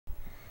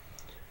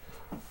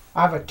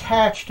I've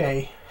attached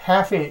a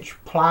 1/2-inch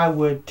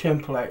plywood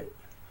template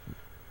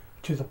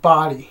to the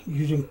body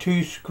using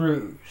 2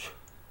 screws,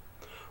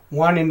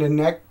 one in the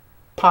neck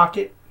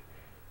pocket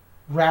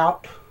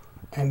route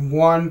and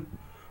one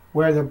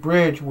where the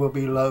bridge will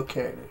be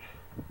located.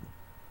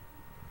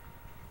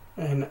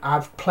 And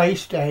I've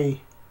placed a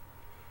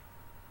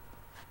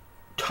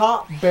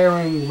top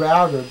bearing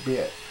router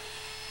bit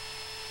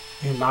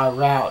in my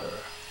router,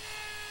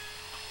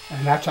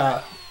 and that's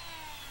a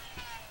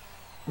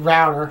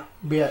router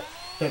bit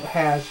that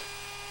has,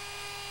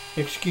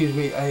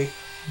 a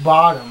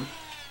bottom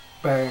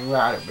bearing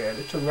router bit.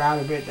 It's a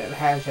router bit that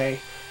has a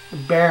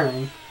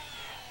bearing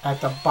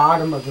at the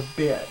bottom of the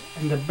bit,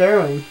 and the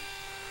bearing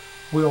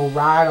will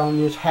ride on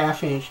this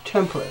 1/2-inch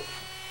template,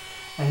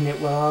 and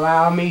it will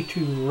allow me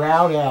to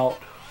route out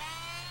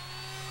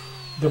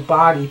the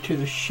body to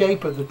the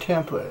shape of the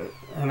template,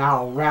 and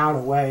I'll route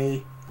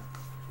away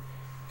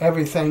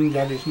everything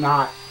that is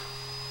not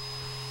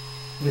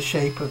the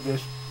shape of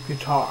this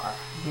guitar.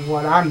 And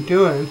what I'm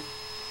doing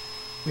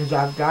is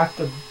I've got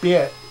the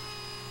bit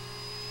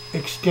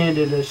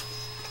extended as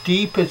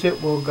deep as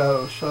it will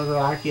go so that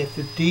I get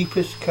the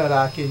deepest cut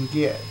I can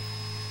get.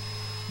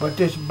 But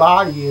this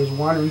body is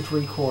 1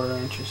 3/4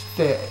 inches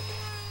thick,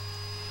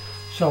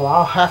 so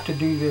I'll have to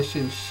do this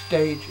in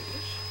stages.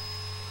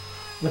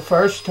 The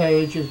first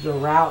stage is the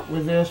route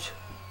with this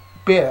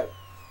bit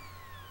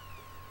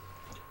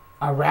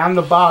around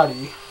the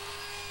body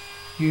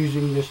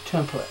using this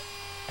template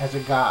as a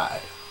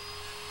guide.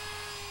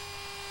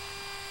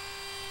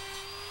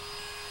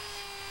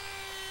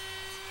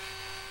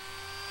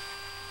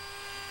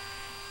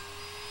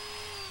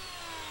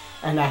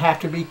 And I have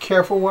to be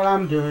careful what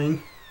I'm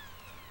doing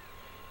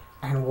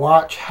and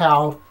watch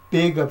how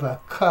big of a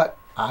cut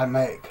I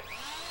make.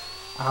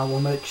 I will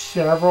make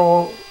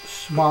several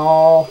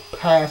small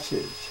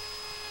passes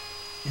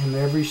in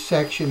every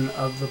section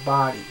of the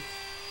body,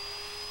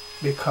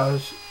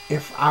 because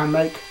if I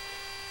make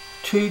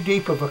too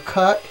deep of a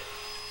cut,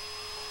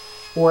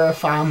 or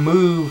if I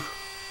move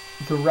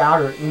the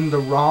router in the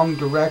wrong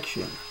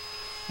direction,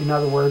 in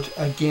other words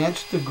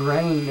against the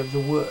grain of the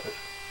wood,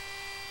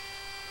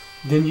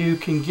 then you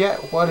can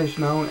get what is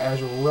known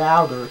as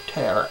router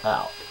tear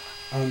out.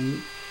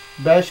 And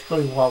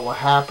basically what will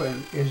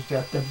happen is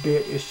that the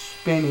bit is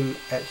spinning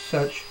at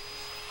such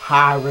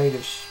high rate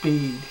of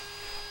speed,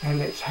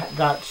 and it's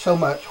got so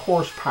much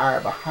horsepower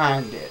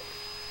behind it,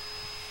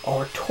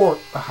 or torque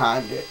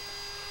behind it,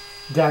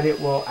 that it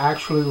will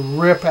actually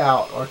rip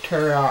out or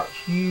tear out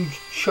huge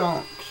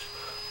chunks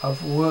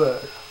of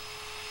wood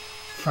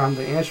from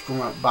the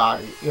instrument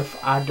body if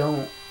I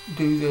don't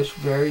do this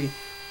very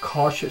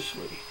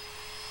cautiously.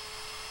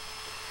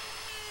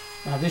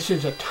 Now this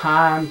is a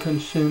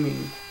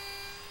time-consuming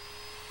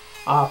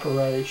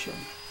operation.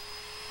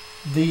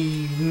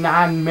 The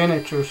 9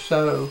 minutes or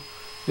so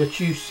that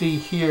you see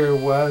here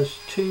was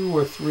 2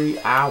 or 3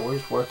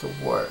 hours worth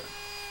of work.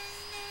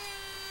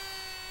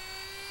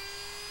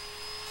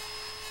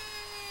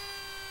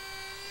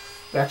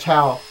 That's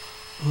how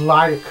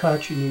light a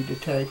cut you need to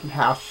take and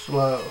how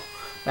slow.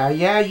 Now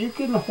yeah, you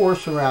can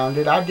horse around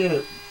it. I did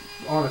it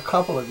on a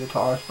couple of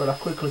guitars, but I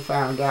quickly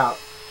found out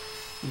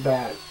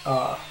that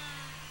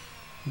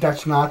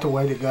that's not the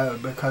way to go,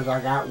 because I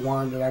got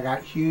one that I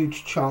got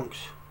huge chunks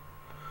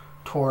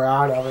tore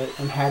out of it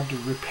and had to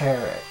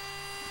repair it.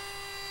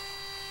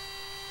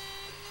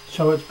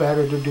 So it's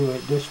better to do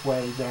it this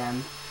way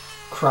than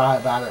cry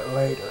about it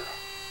later.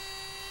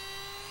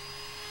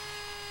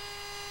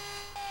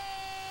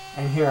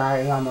 And here I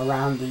am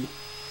around the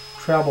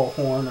treble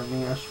horn of the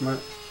instrument,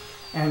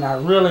 and I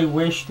really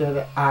wish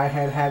that I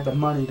had had the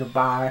money to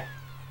buy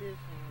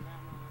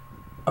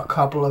a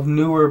couple of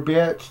newer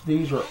bits.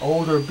 These are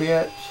older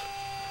bits.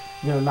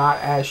 They're not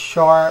as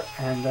sharp,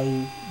 and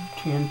they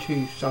tend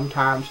to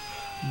sometimes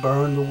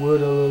burn the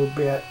wood a little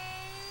bit.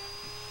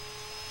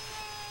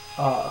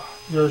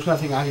 There's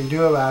nothing I can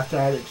do about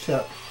that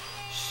except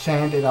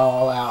sand it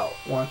all out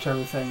once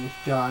everything is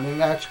done, and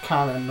that's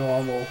kind of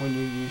normal when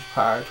you use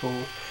power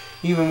tools.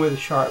 Even with a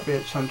sharp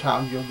bit,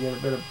 sometimes you'll get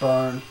a bit of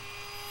burn,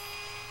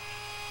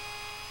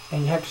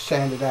 and you have to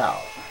sand it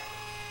out.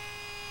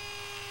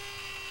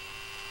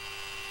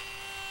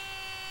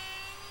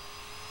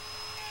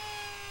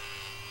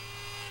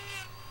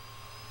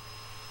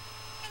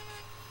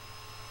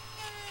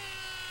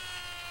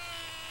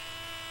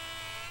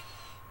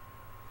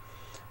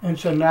 And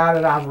so now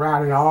that I've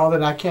routed all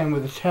that I can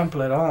with the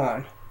template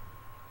on,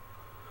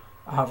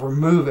 I'll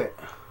remove it.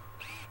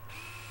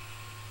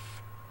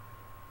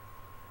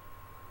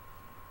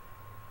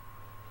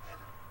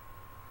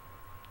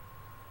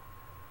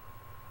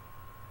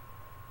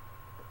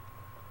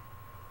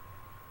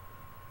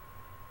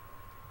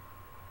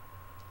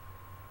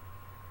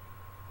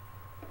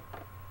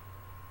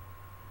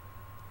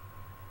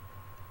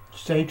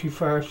 Safety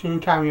first.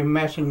 Anytime you're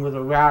messing with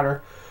a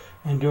router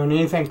and doing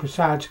anything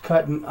besides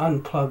cutting,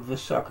 unplug the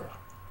sucker.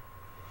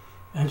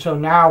 And so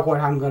now what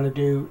I'm going to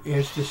do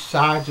is the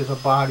sides of the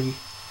body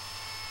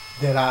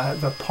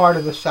the part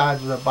of the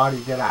sides of the body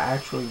that I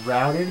actually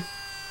routed,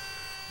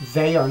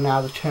 they are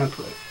now the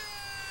template.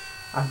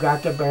 I've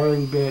got the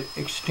bearing bit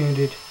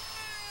extended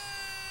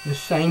the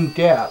same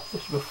depth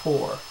as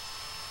before.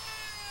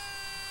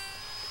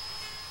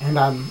 And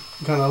I'm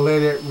going to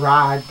let it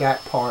ride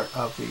that part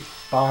of the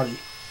body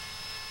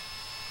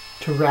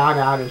to route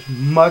out as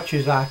much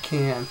as I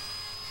can.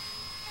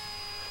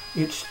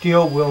 It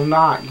still will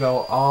not go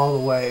all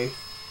the way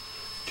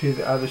to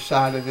the other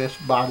side of this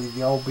body.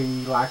 There'll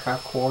be like a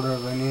quarter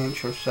of an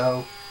inch or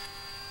so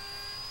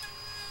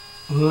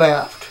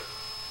left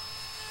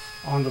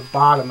on the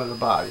bottom of the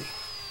body.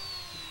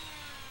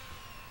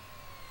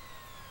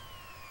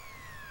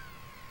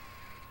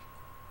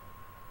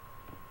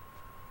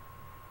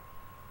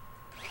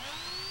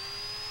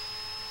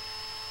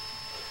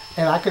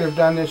 And I could have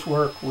done this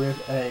work with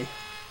a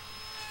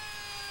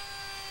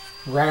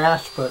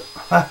rasp, but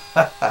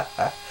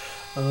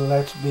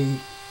let's be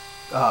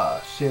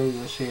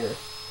serious here.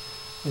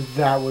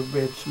 That would have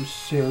been some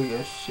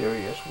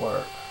serious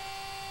work.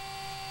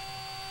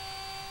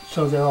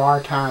 So there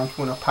are times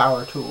when a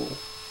power tool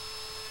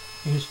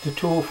is the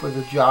tool for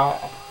the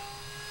job.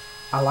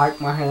 I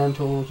like my hand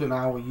tools and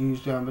I will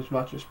use them as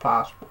much as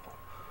possible.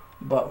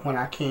 But when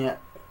I can't,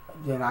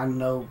 then I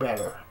know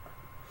better.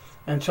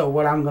 And so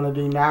what I'm going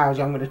to do now is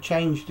I'm going to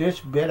change this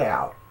bit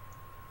out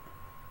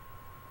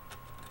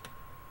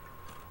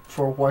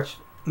for what's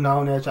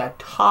known as a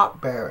top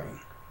bearing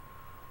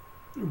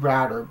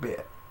router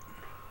bit.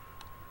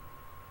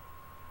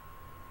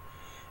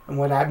 And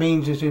what that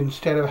means is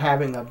instead of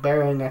having a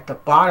bearing at the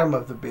bottom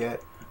of the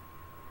bit,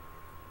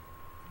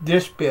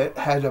 this bit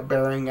has a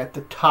bearing at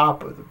the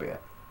top of the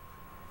bit.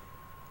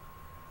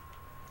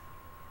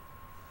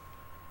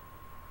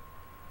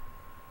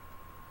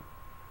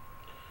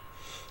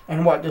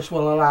 And what this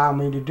will allow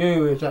me to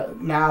do is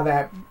now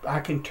that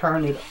I can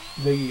turn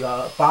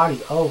the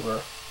body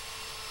over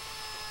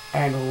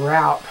and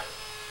route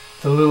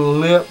the little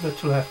lip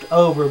that's left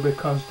over,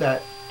 because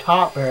that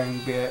top bearing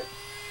bit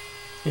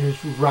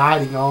is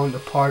riding on the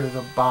part of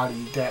the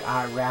body that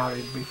I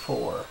routed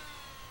before.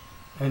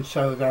 And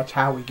so that's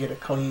how we get a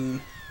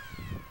clean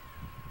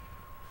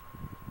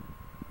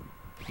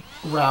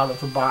route of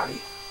the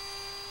body.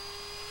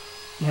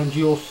 And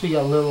you'll see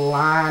a little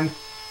line,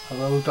 a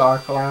little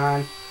dark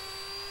line.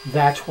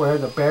 That's where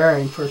the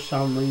bearing, for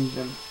some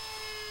reason,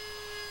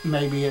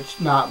 maybe it's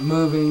not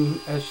moving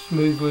as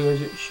smoothly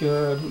as it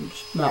should,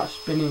 it's not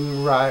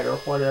spinning right or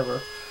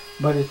whatever,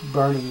 but it's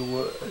burning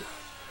wood.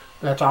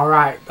 That's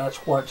alright,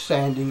 that's what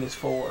sanding is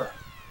for.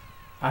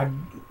 I'd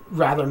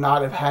rather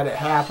not have had it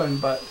happen,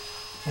 but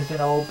it's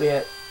an old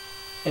bit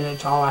and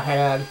it's all I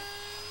had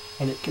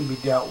and it can be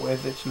dealt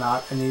with. It's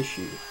not an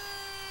issue.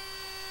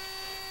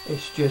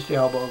 It's just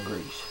elbow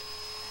grease.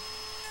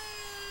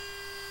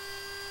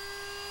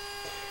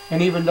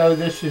 And even though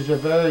this is a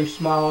very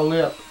small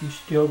lip, you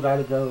still got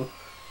to go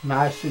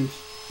nice and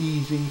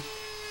easy,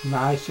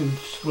 nice and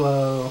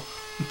slow,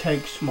 and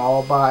take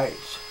small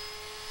bites,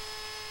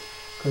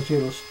 because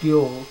it'll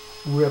still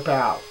rip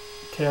out,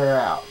 tear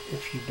out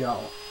if you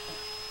don't.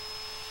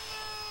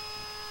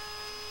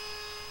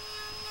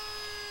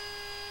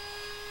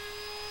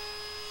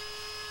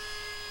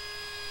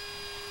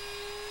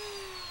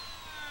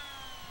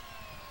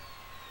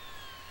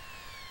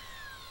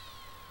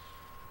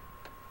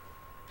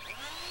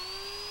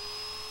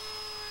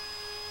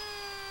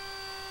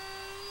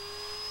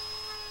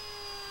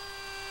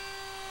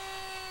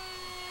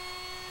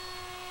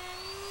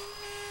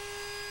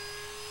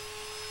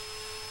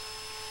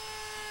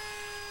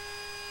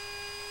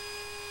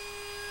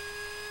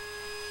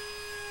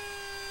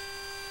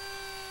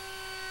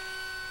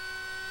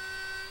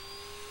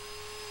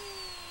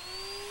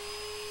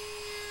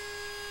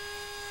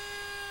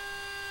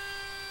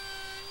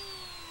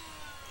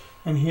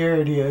 And here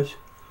it is,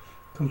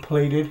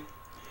 completed.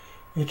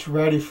 It's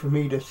ready for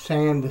me to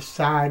sand the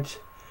sides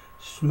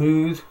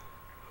smooth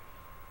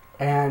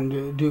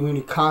and do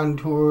any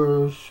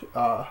contours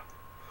or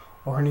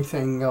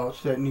anything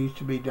else that needs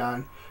to be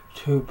done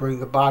to bring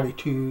the body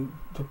to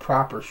the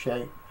proper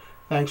shape.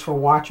 Thanks for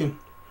watching.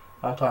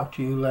 I'll talk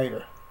to you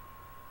later.